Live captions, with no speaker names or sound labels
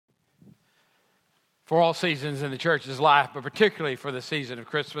for all seasons in the church's life, but particularly for the season of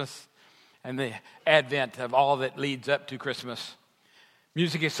Christmas and the advent of all that leads up to Christmas.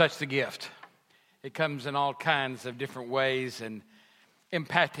 Music is such the gift. It comes in all kinds of different ways and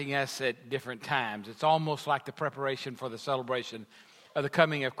impacting us at different times. It's almost like the preparation for the celebration of the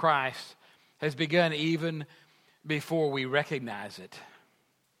coming of Christ has begun even before we recognize it.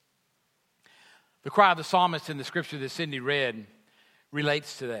 The cry of the psalmist in the scripture that Cindy read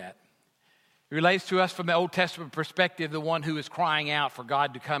relates to that. It relates to us from the Old Testament perspective, the one who is crying out for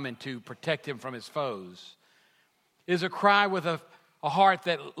God to come and to protect him from his foes. It is a cry with a heart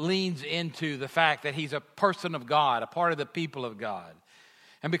that leans into the fact that he's a person of God, a part of the people of God.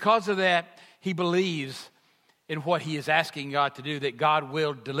 And because of that, he believes in what he is asking God to do, that God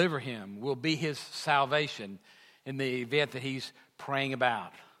will deliver him, will be his salvation in the event that he's praying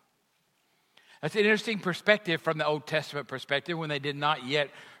about. That's an interesting perspective from the Old Testament perspective, when they did not yet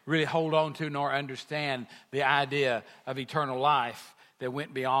really hold on to nor understand the idea of eternal life that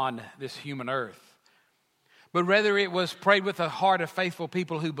went beyond this human earth. But rather it was prayed with a heart of faithful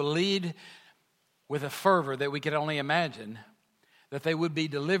people who believed with a fervor that we could only imagine that they would be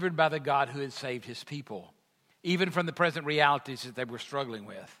delivered by the God who had saved his people, even from the present realities that they were struggling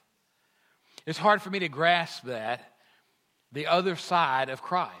with. It's hard for me to grasp that, the other side of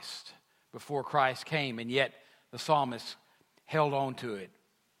Christ, before Christ came, and yet the psalmist held on to it.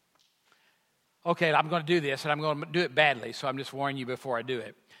 Okay, I'm going to do this, and I'm going to do it badly, so I'm just warning you before I do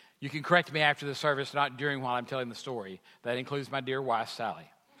it. You can correct me after the service, not during while I'm telling the story. That includes my dear wife, Sally.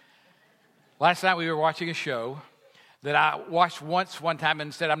 Last night we were watching a show that I watched one time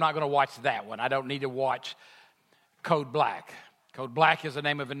and said, I'm not going to watch that one. I don't need to watch Code Black. Code Black is the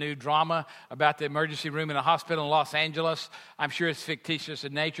name of a new drama about the emergency room in a hospital in Los Angeles. I'm sure it's fictitious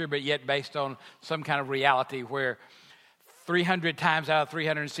in nature, but yet based on some kind of reality where 300 times out of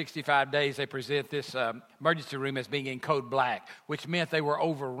 365 days they present this emergency room as being in code black, which meant they were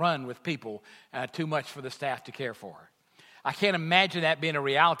overrun with people, too much for the staff to care for. I can't imagine that being a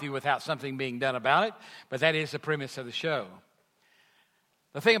reality without something being done about it, but that is the premise of the show.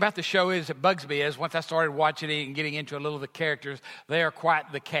 The thing about the show is, it bugs me, is once I started watching it and getting into a little of the characters, they are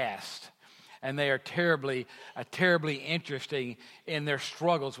quite the cast. And they are terribly interesting in their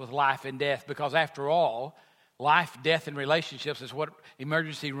struggles with life and death, because after all, life, death, and relationships is what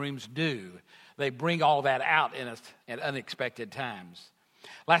emergency rooms do. They bring all that out in us at unexpected times.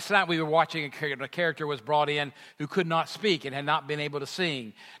 Last night we were watching a character was brought in who could not speak and had not been able to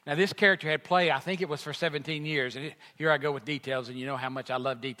sing. Now this character had played, I think it was for 17 years. And here I go with details, and you know how much I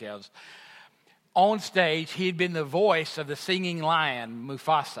love details. On stage, he had been the voice of the singing lion,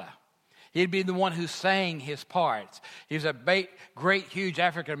 Mufasa. He'd been the one who sang his parts. He was a great, huge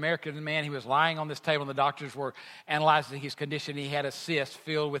African-American man. He was lying on this table, and the doctors were analyzing his condition. He had a cyst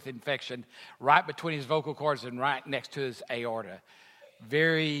filled with infection right between his vocal cords and right next to his aorta.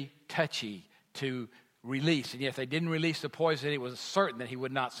 Very touchy to release. And yet if they didn't release the poison, it was certain that he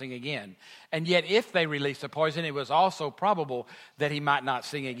would not sing again. And yet if they released the poison, it was also probable that he might not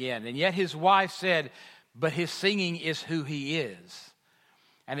sing again. And yet his wife said, but his singing is who he is.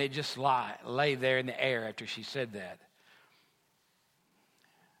 And it just lay there in the air after she said that.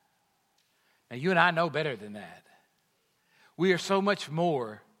 Now, you and I know better than that. We are so much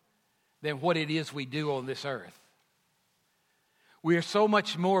more than what it is we do on this earth. We are so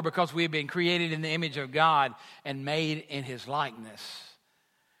much more because we have been created in the image of God and made in his likeness.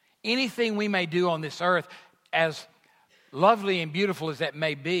 Anything we may do on this earth, as lovely and beautiful as that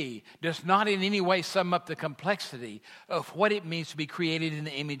may be, does not in any way sum up the complexity of what it means to be created in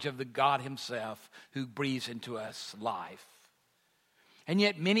the image of the God himself who breathes into us life. And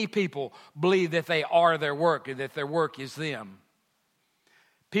yet many people believe that they are their work and that their work is them.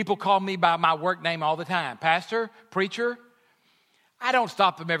 People call me by my work name all the time. Pastor, preacher. I don't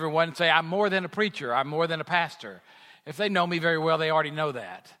stop them every one and say, I'm more than a preacher. I'm more than a pastor. If they know me very well, they already know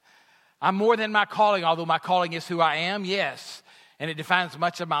that. I'm more than my calling, although my calling is who I am, yes, and it defines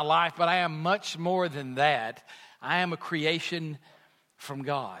much of my life, but I am much more than that. I am a creation from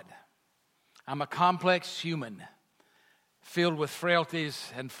God. I'm a complex human filled with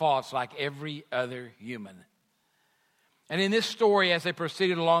frailties and faults like every other human. And in this story, as they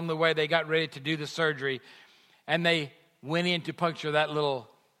proceeded along the way, they got ready to do the surgery, and they went in to puncture that little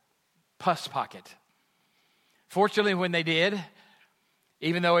pus pocket. Fortunately, when they did,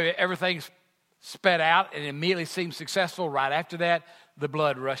 even though everything sped out and immediately seemed successful, right after that, the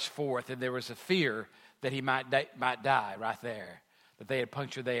blood rushed forth, and there was a fear that he might die right there, that they had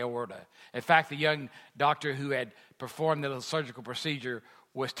punctured the aorta. In fact, the young doctor who had performed the little surgical procedure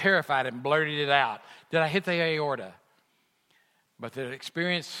was terrified and blurted it out. Did I hit the aorta? But the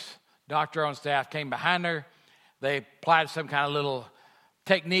experienced Doctor on staff came behind her. They applied some kind of little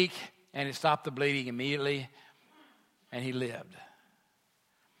technique, and it stopped the bleeding immediately, and he lived.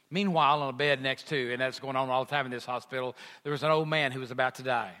 Meanwhile, on a bed next to, and that's going on all the time in this hospital, there was an old man who was about to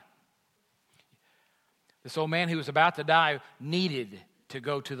die. This old man who was about to die needed to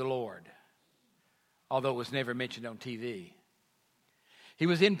go to the Lord, although it was never mentioned on TV. He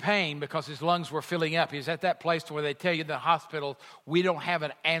was in pain because his lungs were filling up. He was at that place where they tell you in the hospital, we don't have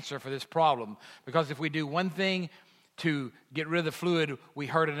an answer for this problem. Because if we do one thing to get rid of the fluid, we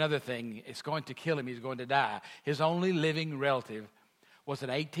hurt another thing. It's going to kill him. He's going to die. His only living relative was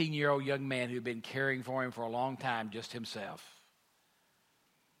an 18-year-old young man who had been caring for him for a long time, just himself.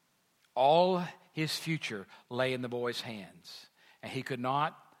 All his future lay in the boy's hands, and he could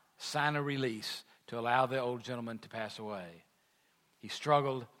not sign a release to allow the old gentleman to pass away. He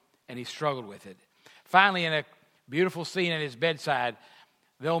struggled, and he struggled with it. Finally, in a beautiful scene at his bedside,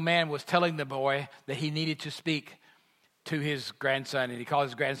 the old man was telling the boy that he needed to speak to his grandson, and he called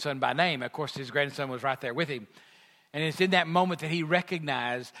his grandson by name. Of course, his grandson was right there with him. And it's in that moment that he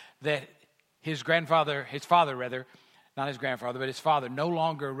recognized that his father, not his grandfather, but his father, no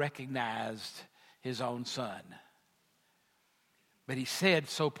longer recognized his own son. But he said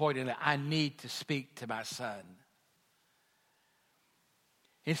so poignantly, I need to speak to my son.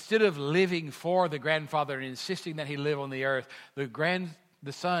 Instead of living for the grandfather and insisting that he live on the earth,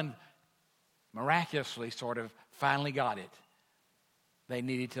 the son miraculously sort of finally got it. They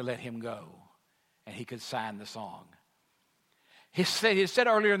needed to let him go, and he could sign the song. He said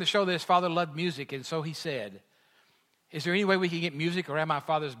earlier in the show that his father loved music, and so he said, is there any way we can get music around my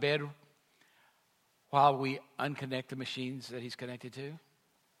father's bed while we unconnect the machines that he's connected to?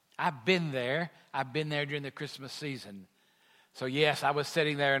 I've been there. I've been there during the Christmas season. So yes, I was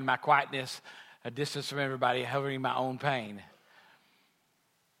sitting there in my quietness, a distance from everybody, hovering my own pain.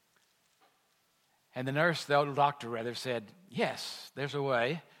 And the old doctor said, yes, there's a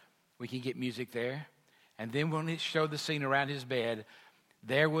way we can get music there. And then when it showed the scene around his bed,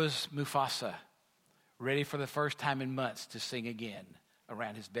 there was Mufasa, ready for the first time in months to sing again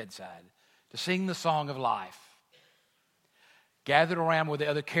around his bedside, to sing the song of life. Gathered around with the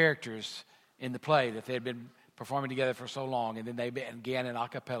other characters in the play that they had been performing together for so long, and then they began in a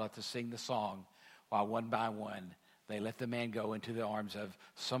cappella to sing the song, while one by one they let the man go into the arms of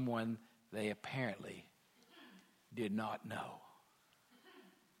someone they apparently did not know.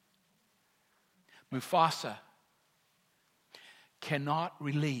 Mufasa cannot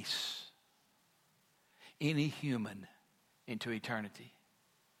release any human into eternity.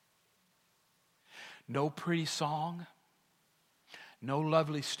 No pretty song, no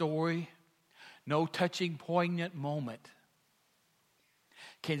lovely story, no touching, poignant moment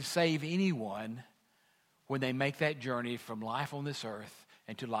can save anyone when they make that journey from life on this earth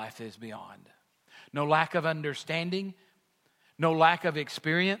into life that is beyond. No lack of understanding, no lack of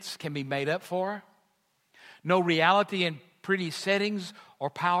experience can be made up for. No reality in pretty settings or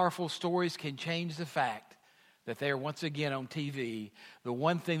powerful stories can change the fact that they are once again on TV. The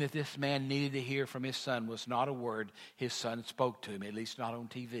one thing that this man needed to hear from his son was not a word his son spoke to him, at least not on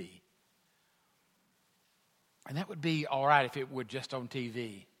TV. And that would be all right if it were just on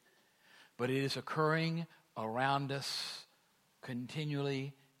TV. But it is occurring around us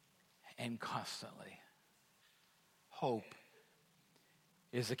continually and constantly. Hope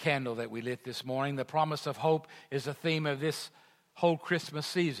is the candle that we lit this morning. The promise of hope is the theme of this whole Christmas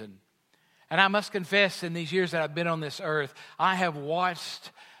season. And I must confess, in these years that I've been on this earth, I have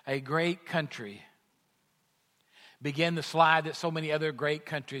watched a great country begin the slide that so many other great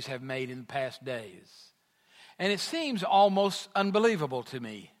countries have made in the past days. And it seems almost unbelievable to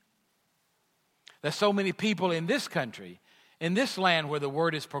me that so many people in this country, in this land where the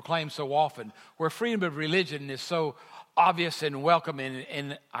word is proclaimed so often, where freedom of religion is so obvious and welcome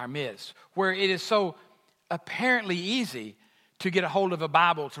in our midst, where it is so apparently easy to get a hold of a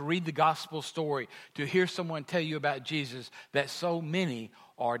Bible, to read the gospel story, to hear someone tell you about Jesus, that so many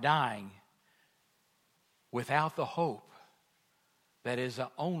are dying without the hope that is the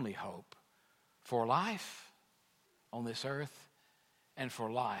only hope for life on this earth and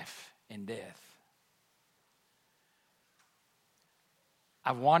for life in death.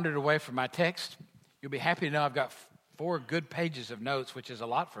 I've wandered away from my text. You'll be happy to know I've got 4 good pages of notes, which is a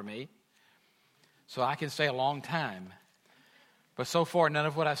lot for me. So I can stay a long time. But so far, none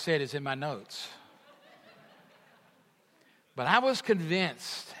of what I said is in my notes. But I was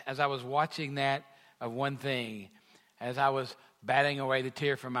convinced as I was watching that of one thing, as I was batting away the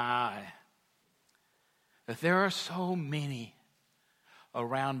tear from my eye, that there are so many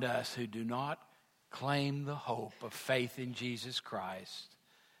around us who do not claim the hope of faith in Jesus Christ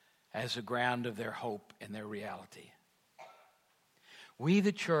as the ground of their hope and their reality. We,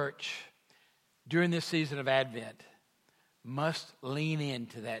 the church, during this season of Advent, must lean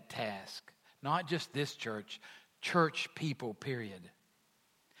into that task. Not just this church, church people, period.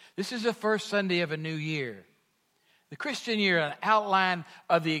 This is the first Sunday of a new year. The Christian year, an outline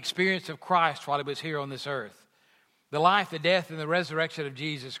of the experience of Christ while he was here on this earth. The life, the death, and the resurrection of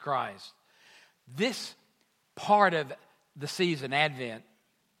Jesus Christ. This part of the season, Advent,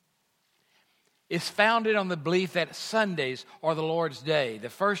 is founded on the belief that Sundays are the Lord's day. The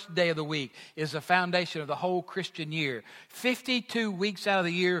first day of the week is the foundation of the whole Christian year. 52 weeks out of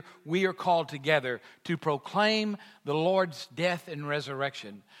the year, we are called together to proclaim the Lord's death and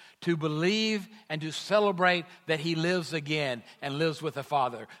resurrection, to believe and to celebrate that he lives again and lives with the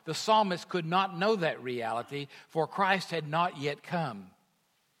Father. The psalmist could not know that reality, for Christ had not yet come.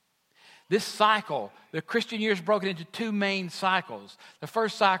 This cycle, the Christian year, is broken into two main cycles. The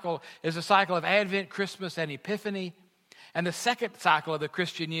first cycle is a cycle of Advent, Christmas, and Epiphany. And the second cycle of the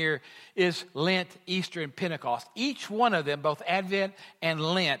Christian year is Lent, Easter, and Pentecost. Each one of them, both Advent and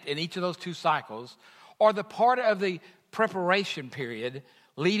Lent, in each of those two cycles, are the part of the preparation period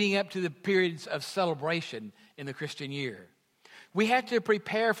leading up to the periods of celebration in the Christian year. We have to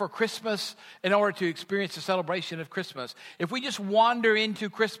prepare for Christmas in order to experience the celebration of Christmas. If we just wander into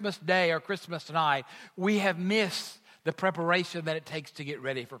Christmas Day or Christmas night, we have missed the preparation that it takes to get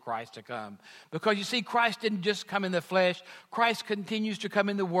ready for Christ to come. Because you see, Christ didn't just come in the flesh. Christ continues to come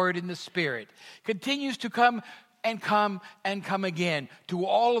in the Word and the Spirit. Continues to come and come and come again to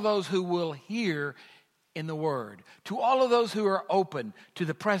all of those who will hear in the Word, to all of those who are open to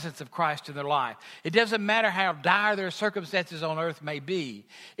the presence of Christ in their life. It doesn't matter how dire their circumstances on earth may be.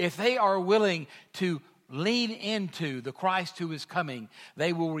 If they are willing to lean into the Christ who is coming,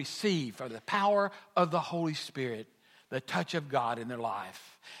 they will receive from the power of the Holy Spirit the touch of God in their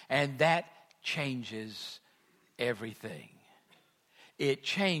life. And that changes everything. It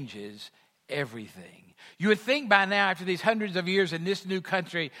changes everything. You would think by now, after these hundreds of years in this new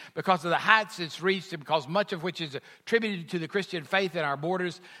country, because of the heights it's reached and because much of which is attributed to the Christian faith in our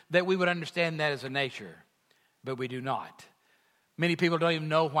borders, that we would understand that as a nature. But we do not. Many people don't even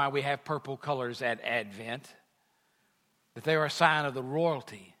know why we have purple colors at Advent. That they are a sign of the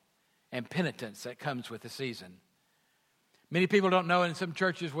royalty and penitence that comes with the season. Many people don't know in some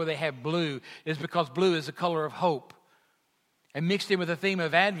churches where they have blue is because blue is the color of hope. And mixed in with the theme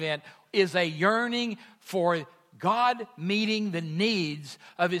of Advent is a yearning for God meeting the needs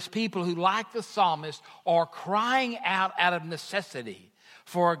of his people who, like the psalmist, are crying out of necessity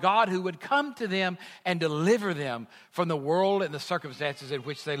for a God who would come to them and deliver them from the world and the circumstances in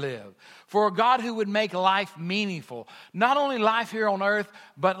which they live. For a God who would make life meaningful, not only life here on earth,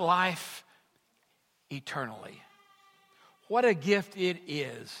 but life eternally. What a gift it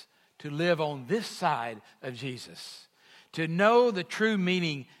is to live on this side of Jesus. To know the true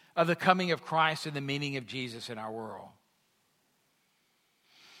meaning of the coming of Christ and the meaning of Jesus in our world.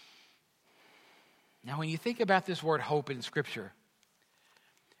 Now, when you think about this word hope in Scripture,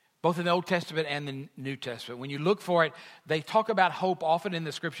 both in the Old Testament and the New Testament, when you look for it, they talk about hope often in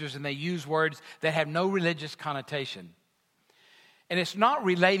the Scriptures and they use words that have no religious connotation. And it's not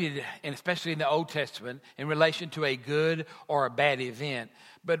related, and especially in the Old Testament, in relation to a good or a bad event,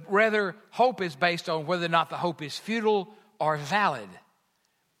 but rather hope is based on whether or not the hope is futile or valid.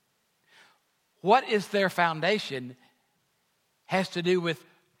 What is their foundation has to do with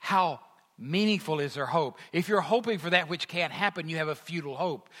how meaningful is their hope. If you're hoping for that which can't happen, you have a futile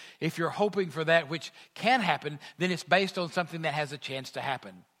hope. If you're hoping for that which can happen, then it's based on something that has a chance to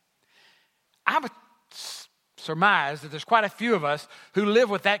happen. I would surmise that there's quite a few of us who live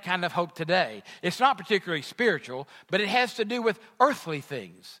with that kind of hope today. It's not particularly spiritual, but it has to do with earthly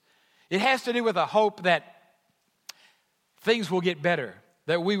things. It has to do with a hope that things will get better,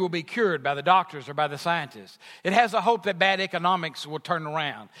 that we will be cured by the doctors or by the scientists. It has a hope that bad economics will turn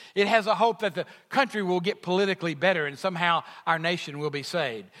around. It has a hope that the country will get politically better and somehow our nation will be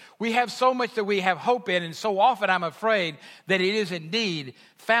saved. We have so much that we have hope in, and so often I'm afraid that it is indeed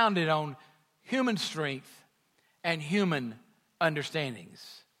founded on human strength and human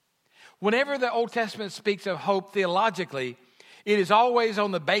understandings. Whenever the Old Testament speaks of hope theologically, it is always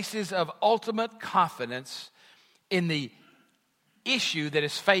on the basis of ultimate confidence in the issue that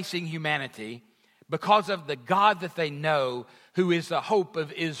is facing humanity because of the God that they know, who is the hope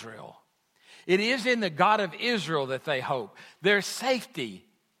of Israel. It is in the God of Israel that they hope. Their safety,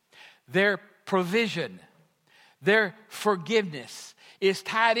 their provision, their forgiveness is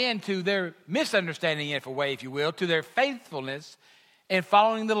tied into their misunderstanding, if a way, if you will, to their faithfulness and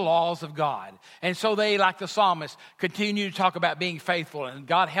following the laws of God. And so they, like the psalmist, continue to talk about being faithful and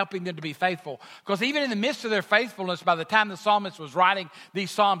God helping them to be faithful. Because even in the midst of their faithfulness, by the time the psalmist was writing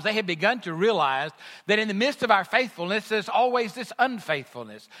these psalms, they had begun to realize that in the midst of our faithfulness, there's always this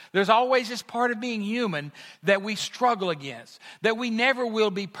unfaithfulness. There's always this part of being human that we struggle against, that we never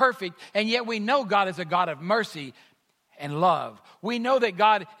will be perfect, and yet we know God is a God of mercy and love. We know that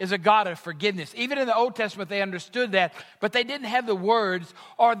God is a God of forgiveness. Even in the Old Testament, they understood that, but they didn't have the words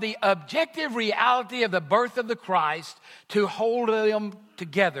or the objective reality of the birth of the Christ to hold them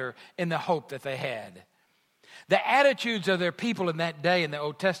together in the hope that they had. The attitudes of their people in that day in the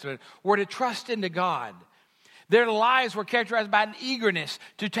Old Testament were to trust into God. Their lives were characterized by an eagerness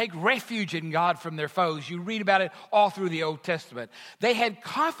to take refuge in God from their foes. You read about it all through the Old Testament. They had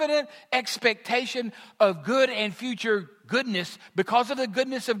confident expectation of good and future goodness because of the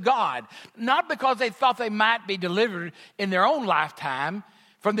goodness of God. Not because they thought they might be delivered in their own lifetime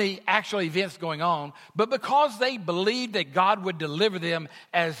from the actual events going on, but because they believed that God would deliver them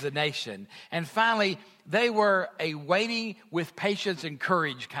as the nation. And finally, they were a waiting with patience and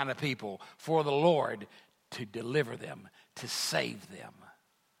courage kind of people for the Lord to deliver them, to save them.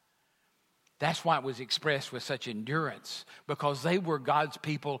 That's why it was expressed with such endurance, because they were God's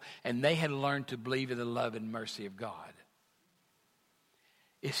people and they had learned to believe in the love and mercy of God.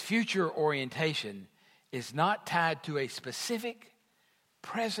 Its future orientation is not tied to a specific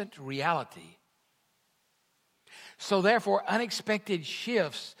present reality. So therefore, unexpected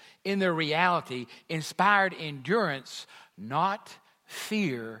shifts in their reality inspired endurance, not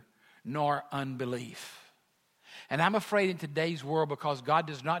fear nor unbelief. And I'm afraid in today's world, because God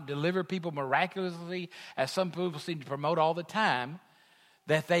does not deliver people miraculously, as some people seem to promote all the time,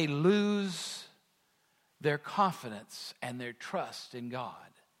 that they lose their confidence and their trust in God.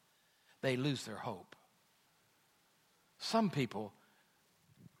 They lose their hope. Some people,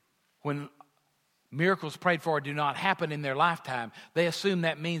 when miracles prayed for do not happen in their lifetime, they assume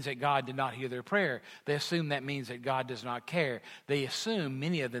that means that God did not hear their prayer. They assume that means that God does not care. They assume,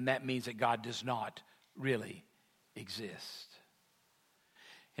 many of them, that means that God does not really exist.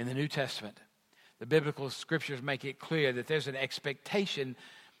 In the New Testament, the biblical scriptures make it clear that there's an expectation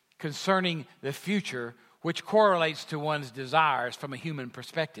concerning the future which correlates to one's desires from a human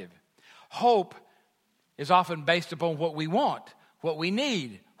perspective. Hope is often based upon what we want, what we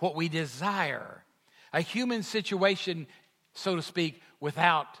need, what we desire. A human situation, so to speak,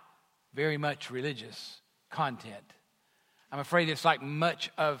 without very much religious content. I'm afraid it's like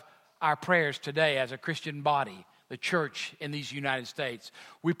much of our prayers today as a Christian body, the church in these United States.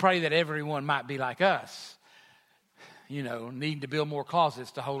 We pray that everyone might be like us, needing to build more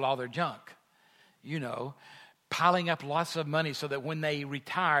closets to hold all their junk, piling up lots of money so that when they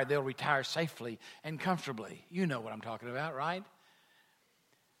retire, they'll retire safely and comfortably. You know what I'm talking about, right?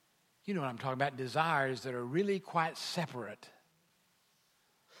 You know what I'm talking about, desires that are really quite separate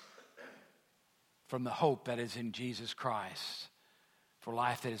from the hope that is in Jesus Christ for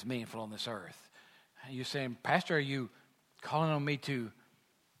life that is meaningful on this earth. You're saying, Pastor, are you calling on me to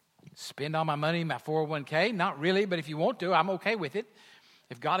spend all my money in my 401k? Not really, but if you want to, I'm okay with it.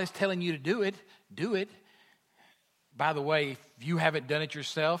 If God is telling you to do it, do it. By the way, if you haven't done it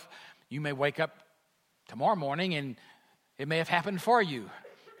yourself, you may wake up tomorrow morning and it may have happened for you.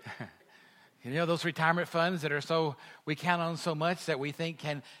 Those retirement funds that we count on so much that we think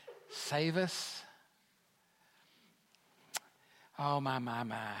can save us. Oh, my.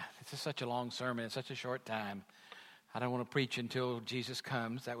 This is such a long sermon in such a short time. I don't want to preach until Jesus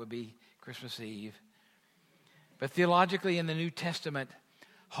comes. That would be Christmas Eve. But theologically in the New Testament,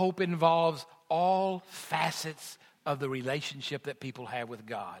 hope involves all facets of the relationship that people have with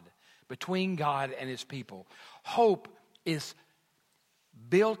God, between God and his people. Hope is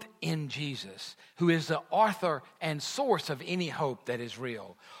built in Jesus, who is the author and source of any hope that is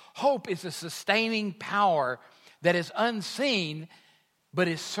real. Hope is a sustaining power that is unseen but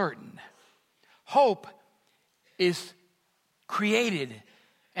is certain. Hope is created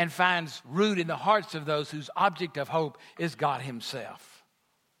and finds root in the hearts of those whose object of hope is God himself.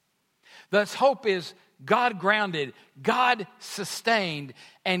 Thus, hope is God-grounded, God-sustained,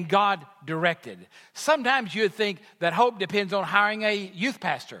 and God-directed. Sometimes you would think that hope depends on hiring a youth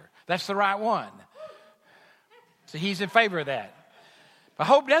pastor. That's the right one. So he's in favor of that. But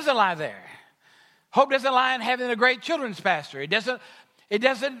hope doesn't lie there. Hope doesn't lie in having a great children's pastor. It It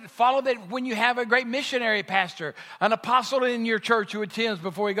doesn't follow that when you have a great missionary pastor, an apostle in your church who attends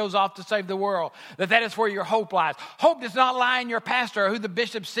before he goes off to save the world, that is where your hope lies. Hope does not lie in your pastor or who the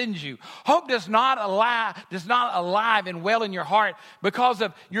bishop sends you. Hope does not alive and well in your heart because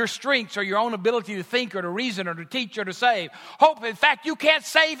of your strengths or your own ability to think or to reason or to teach or to save. Hope, in fact, you can't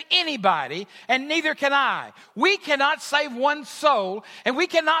save anybody, and neither can I. We cannot save one soul, and we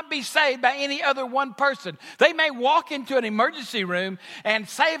cannot be saved by any other one person. They may walk into an emergency room and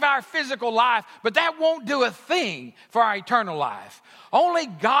save our physical life, but that won't do a thing for our eternal life. Only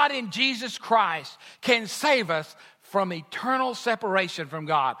God in Jesus Christ can save us from eternal separation from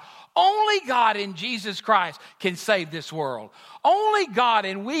God. Only God in Jesus Christ can save this world. Only God,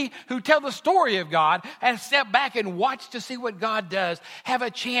 and we who tell the story of God and step back and watch to see what God does, have a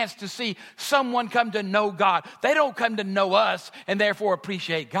chance to see someone come to know God. They don't come to know us and therefore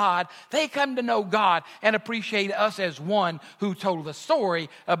appreciate God. They come to know God and appreciate us as one who told the story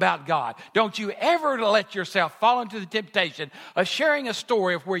about God. Don't you ever let yourself fall into the temptation of sharing a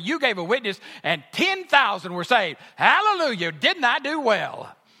story of where you gave a witness and 10,000 were saved. Hallelujah, didn't I do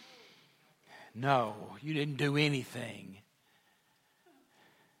well? No, you didn't do anything.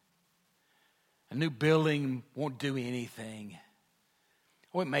 A new building won't do anything.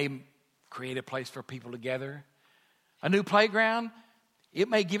 Well, it may create a place for people together. A new playground, it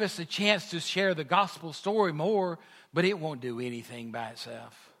may give us a chance to share the gospel story more, but it won't do anything by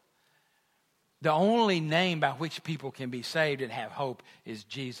itself. The only name by which people can be saved and have hope is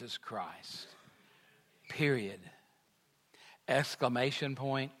Jesus Christ. Period. Exclamation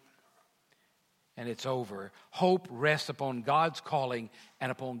point. And it's over. Hope rests upon God's calling and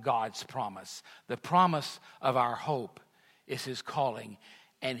upon God's promise. The promise of our hope is His calling,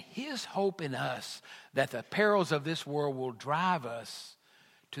 and His hope in us that the perils of this world will drive us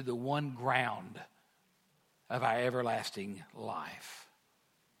to the one ground of our everlasting life.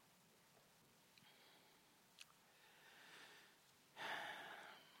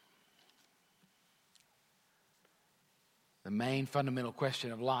 The main fundamental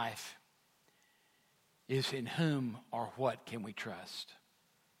question of life is in whom or what can we trust?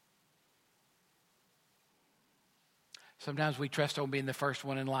 Sometimes we trust on being the first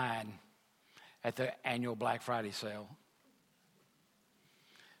one in line at the annual Black Friday sale.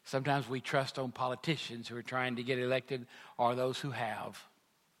 Sometimes we trust on politicians who are trying to get elected or those who have.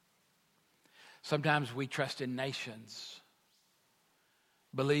 Sometimes we trust in nations,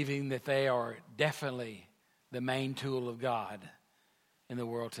 believing that they are definitely the main tool of God in the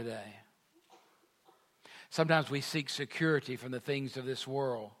world today. Sometimes we seek security from the things of this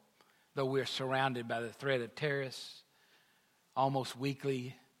world, though we're surrounded by the threat of terrorists, almost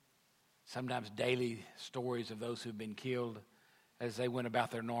weekly, sometimes daily stories of those who've been killed as they went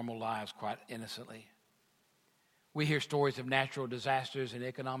about their normal lives quite innocently. We hear stories of natural disasters and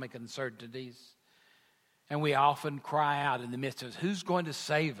economic uncertainties, and we often cry out in the midst of us, who's going to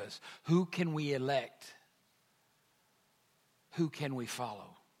save us? Who can we elect? Who can we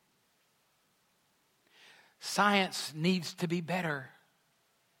follow? Science needs to be better.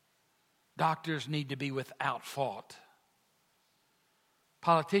 Doctors need to be without fault.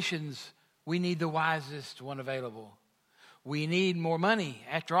 Politicians, we need the wisest one available. We need more money.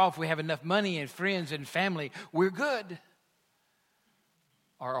 After all, if we have enough money and friends and family, we're good.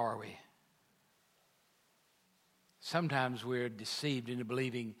 Or are we? Sometimes we're deceived into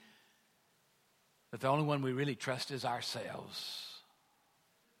believing that the only one we really trust is ourselves.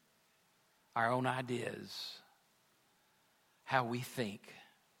 Our own ideas, how we think,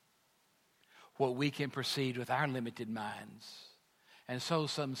 what we can perceive with our limited minds. And so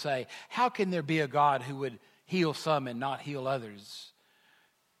some say, how can there be a God who would heal some and not heal others?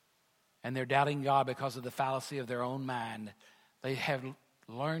 And they're doubting God because of the fallacy of their own mind. They have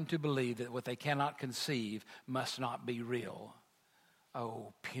learned to believe that what they cannot conceive must not be real.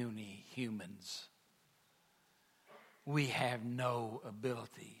 Oh, puny humans. We have no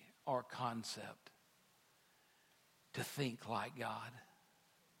ability or concept to think like God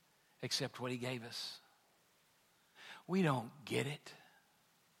except what He gave us. We don't get it,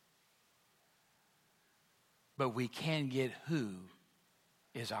 but we can get who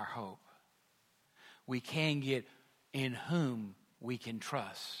is our hope. We can get in whom we can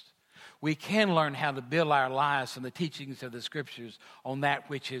trust. We can learn how to build our lives from the teachings of the Scriptures on that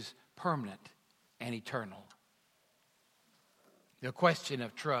which is permanent and eternal. The question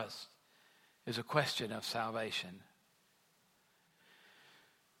of trust is a question of salvation.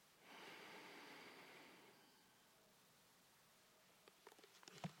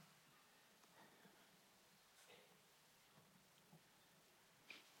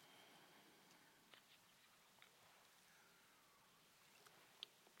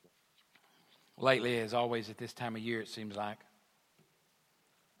 Lately, as always at this time of year, it seems like,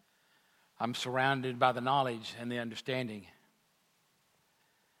 I'm surrounded by the knowledge and the understanding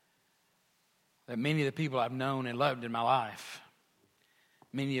that many of the people I've known and loved in my life,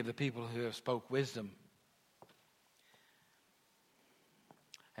 many of the people who have spoke wisdom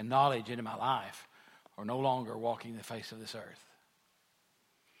and knowledge into my life are no longer walking the face of this earth.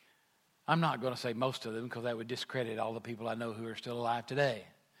 I'm not going to say most of them because that would discredit all the people I know who are still alive today.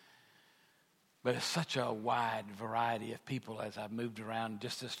 But it's such a wide variety of people as I've moved around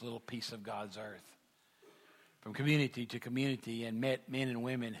just this little piece of God's earth. From community to community, and met men and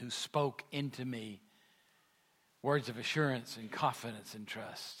women who spoke into me words of assurance and confidence and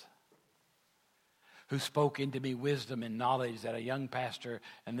trust. Who spoke into me wisdom and knowledge that a young pastor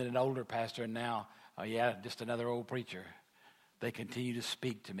and then an older pastor and now, just another old preacher. They continue to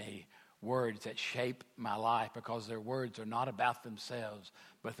speak to me words that shape my life because their words are not about themselves,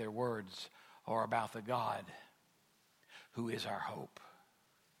 but their words are about the God who is our hope.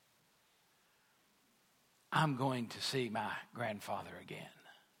 I'm going to see my grandfather again.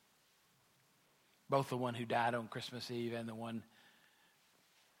 Both the one who died on Christmas Eve and the one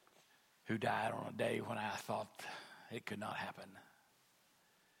who died on a day when I thought it could not happen.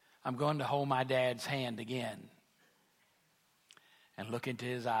 I'm going to hold my dad's hand again and look into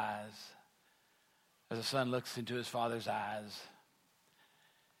his eyes as a son looks into his father's eyes.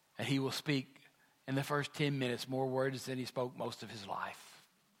 And he will speak in the first 10 minutes more words than he spoke most of his life.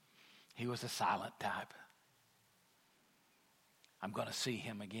 He was a silent type. I'm going to see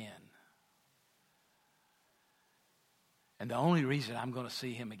him again. And the only reason I'm going to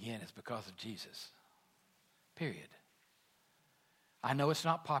see him again is because of Jesus. Period. I know it's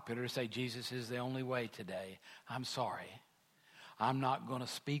not popular to say Jesus is the only way today. I'm sorry. I'm not going to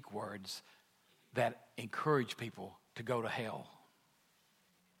speak words that encourage people to go to hell.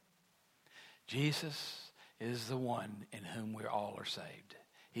 Jesus is the one in whom we all are saved.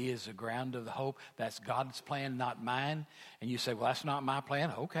 He is the ground of the hope. That's God's plan, not mine. And you say, well, that's not my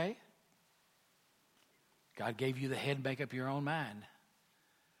plan. Okay. God gave you the head, make up your own mind.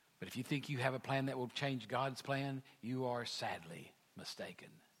 But if you think you have a plan that will change God's plan, you are sadly mistaken.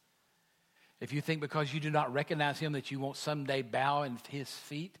 If you think because you do not recognize him that you won't someday bow in his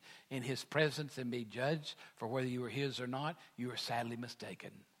feet, in his presence, and be judged for whether you are his or not, you are sadly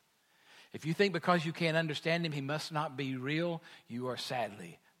mistaken. If you think because you can't understand him, he must not be real, you are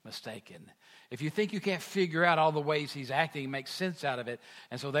sadly mistaken. If you think you can't figure out all the ways he's acting and make sense out of it,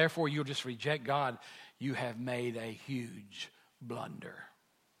 and so therefore you'll just reject God, you have made a huge blunder.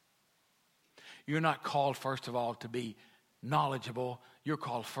 You're not called, first of all, to be knowledgeable. You're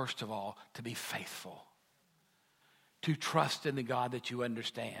called, first of all, to be faithful. To trust in the God that you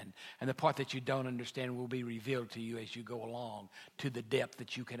understand. And the part that you don't understand will be revealed to you as you go along to the depth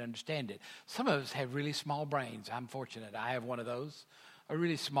that you can understand it. Some of us have really small brains. I'm fortunate. I have one of those. A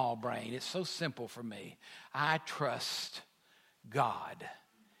really small brain. It's so simple for me. I trust God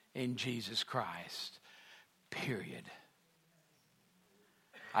in Jesus Christ. Period.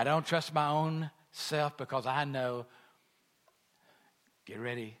 I don't trust my own self because I know, get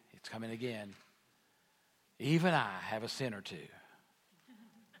ready, it's coming again. Even I have a sin or two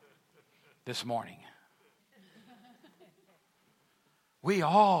this morning. We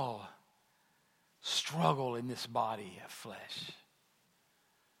all struggle in this body of flesh.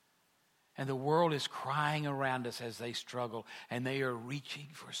 And the world is crying around us as they struggle, and they are reaching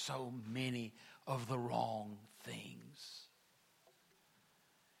for so many of the wrong things.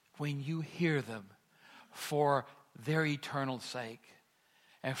 When you hear them for their eternal sake,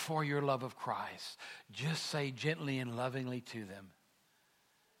 and for your love of Christ, just say gently and lovingly to them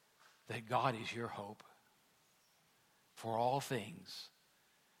that God is your hope for all things,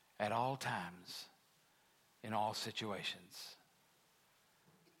 at all times, in all situations.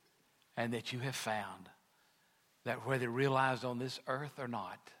 And that you have found that whether realized on this earth or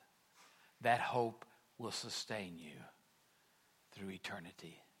not, that hope will sustain you through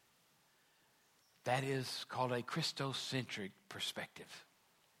eternity. That is called a Christocentric perspective.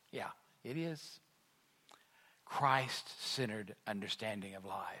 Yeah, it is. Christ-centered understanding of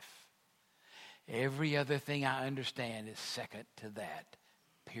life. Every other thing I understand is second to that,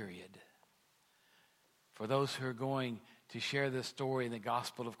 period. For those who are going to share this story in the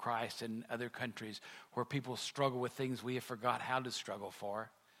gospel of Christ in other countries where people struggle with things we have forgot how to struggle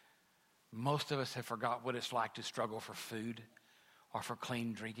for, most of us have forgot what it's like to struggle for food or for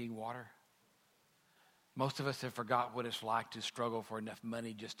clean drinking water. Most of us have forgot what it's like to struggle for enough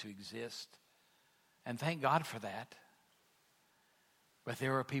money just to exist. And thank God for that. But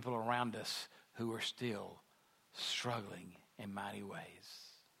there are people around us who are still struggling in mighty ways.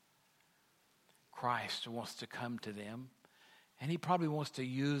 Christ wants to come to them. And he probably wants to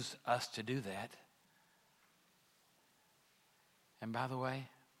use us to do that. And by the way,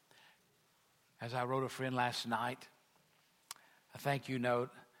 as I wrote a friend last night, a thank you note,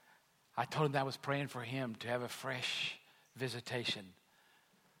 I told him that I was praying for him to have a fresh visitation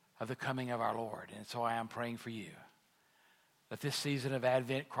of the coming of our Lord. And so I am praying for you, that this season of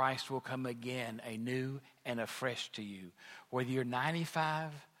Advent, Christ will come again, anew and afresh to you. Whether you're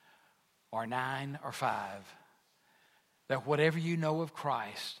 95 or 9 or 5, that whatever you know of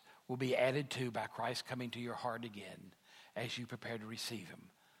Christ will be added to by Christ coming to your heart again as you prepare to receive him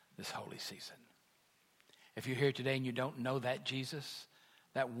this holy season. If you're here today and you don't know that Jesus,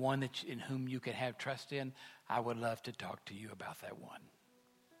 that one in whom you can have trust in, I would love to talk to you about that one.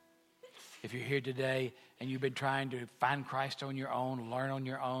 If you're here today and you've been trying to find Christ on your own, learn on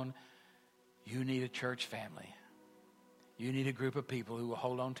your own, you need a church family. You need a group of people who will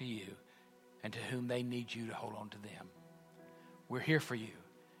hold on to you and to whom they need you to hold on to them. We're here for you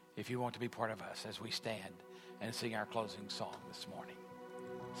if you want to be part of us as we stand and sing our closing song this morning.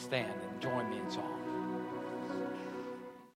 Stand and join me in song.